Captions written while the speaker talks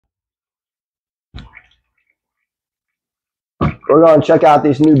We're going to check out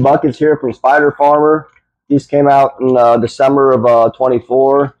these new buckets here from Spider Farmer. These came out in December of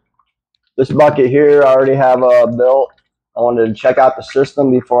 24. This bucket here I already have built. I wanted to check out the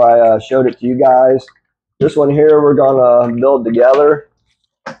system before I showed it to you guys. This one here we're going to build together.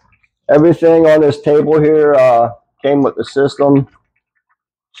 Everything on this table here came with the system.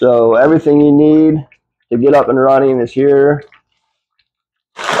 So everything you need to get up and running is here.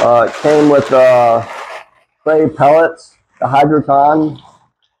 It came with clay pellets, the Hydroponics.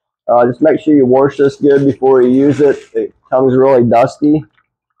 Just make sure you wash this good before you use it. It comes really dusty.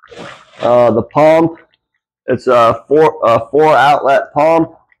 The pump, it's a four outlet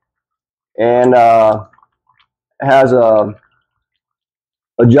pump, and it has a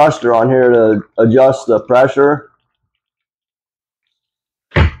adjuster on here to adjust the pressure.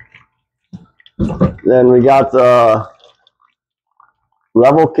 Then we got the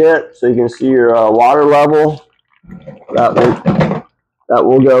level kit, so you can see your water level. That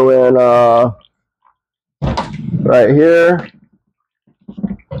will go in right here.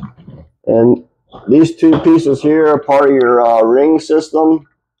 And these two pieces here are part of your ring system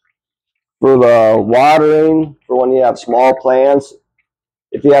for the watering, for when you have small plants.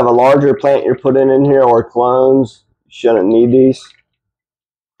 If you have a larger plant you're putting in here or clones, you shouldn't need these.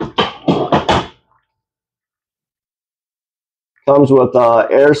 Comes with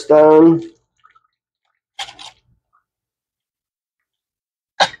air stone.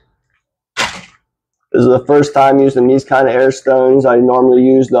 This is the first time using these kind of air stones. I normally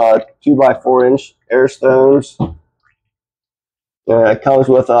use the 2x4 inch air stones. It comes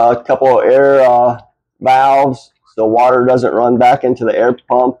with a couple of air valves so water doesn't run back into the air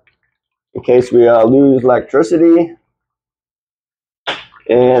pump in case we lose electricity.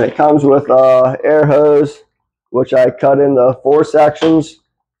 And it comes with air hose, which I cut into 4 sections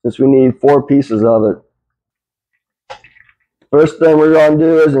since we need 4 pieces of it. First thing we're going to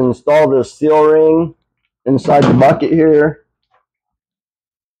do is install this seal ring inside the bucket here.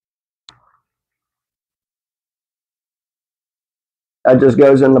 That just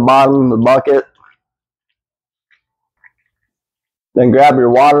goes in the bottom of the bucket. Then grab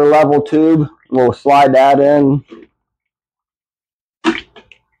your water level tube. We'll slide that in.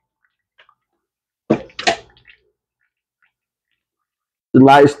 It's a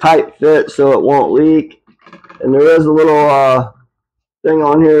nice tight fit so it won't leak. And there is a little thing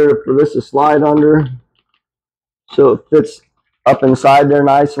on here for this to slide under, so it fits up inside there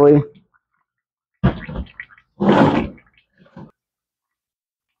nicely.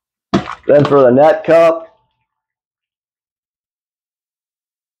 Then for the net cup,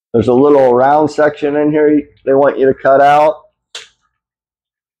 there's a little round section in here they want you to cut out.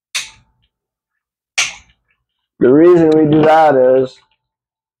 The reason we do that is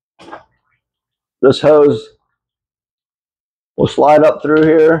this hose will slide up through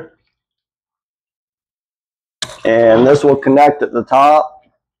here, and this will connect at the top,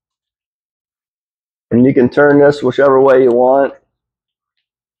 and you can turn this whichever way you want.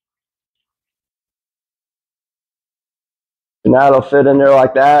 And that'll fit in there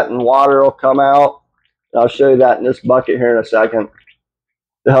like that, and water will come out. And I'll show you that in this bucket here in a second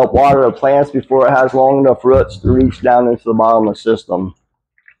to help water the plants before it has long enough roots to reach down into the bottom of the system.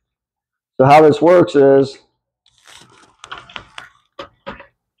 So how this works is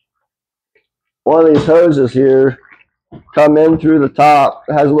one of these hoses here come in through the top.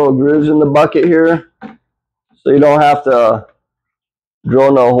 It has little grooves in the bucket here, so you don't have to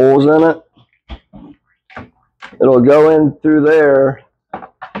drill no holes in it. It'll go in through there,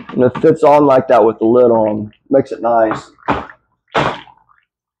 and it fits on like that with the lid on. Makes it nice.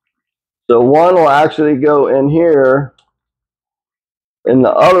 So one will actually go in here, and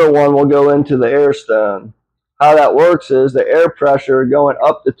the other one will go into the air stone. How that works is the air pressure going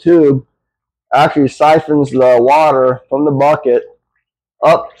up the tube actually siphons the water from the bucket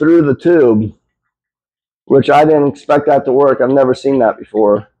up through the tube, which I didn't expect that to work. I've never seen that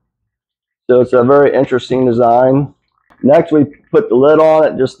before. So it's a very interesting design. Next we put the lid on.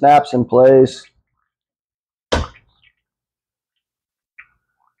 It just snaps in place.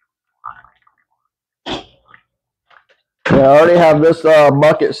 And I already have this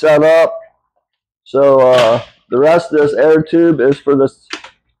bucket set up. So the rest of this air tube is for this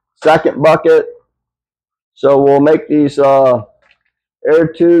second bucket. So we'll make these air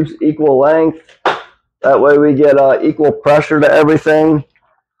tubes equal length. That way we get equal pressure to everything.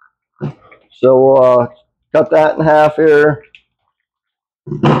 So we'll cut that in half here.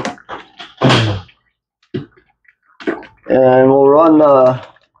 And we'll run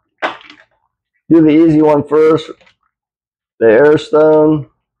do the easy one first, the air stone.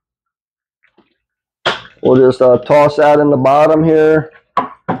 We'll just toss that in the bottom here.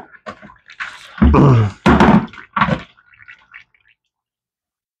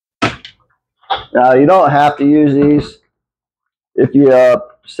 Now you don't have to use these. If you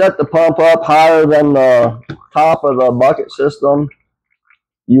set the pump up higher than the top of the bucket system,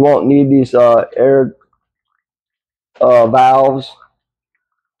 you won't need these air valves.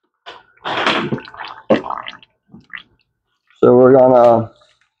 So we're gonna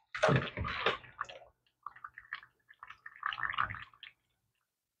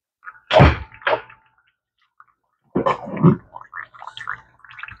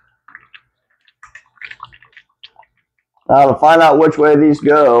now to find out which way these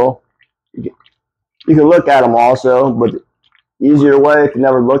go, you can look at them also, but the easier way, if you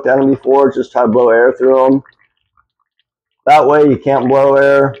never looked at them before, is just try to blow air through them. That way you can't blow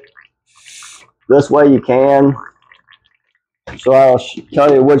air. This way you can. So I'll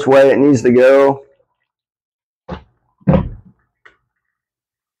tell you which way it needs to go.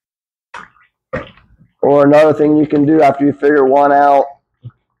 Or another thing you can do after you figure one out,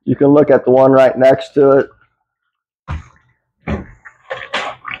 you can look at the one right next to it.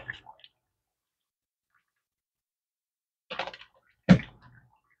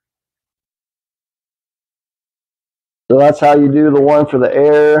 So that's how you do the one for the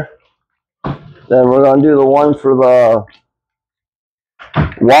air. Then we're going to do the one for the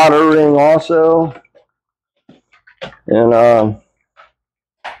water ring also. And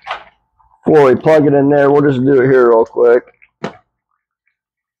before we plug it in there, we'll just do it here real quick.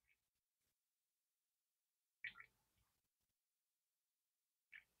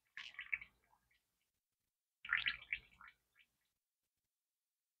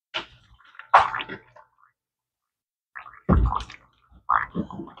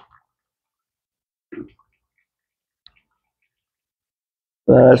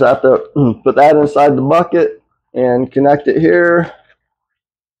 Then I just have to put that inside the bucket and connect it here.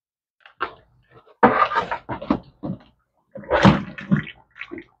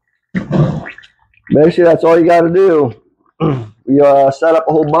 Basically, that's all you got to do. We set up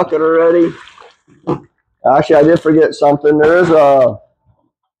a whole bucket already. Actually, I did forget something. There is a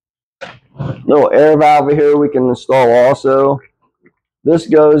little air valve here we can install also. This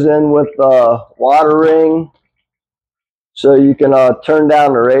goes in with the water ring, so you can turn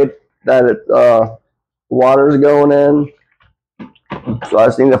down the rate that water is going in. So I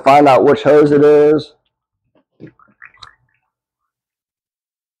just need to find out which hose it is.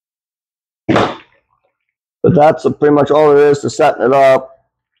 But that's pretty much all there is to setting it up.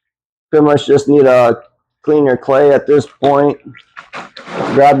 Pretty much just need to clean your clay at this point.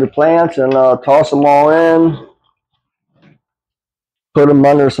 Grab your plants and toss them all in. Put them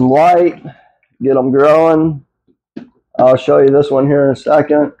under some light. Get them growing. I'll show you this one here in a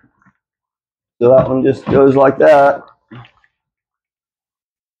second. So that one just goes like that.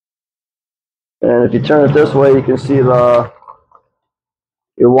 And if you turn it this way, you can see your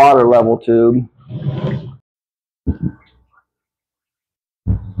water level tube.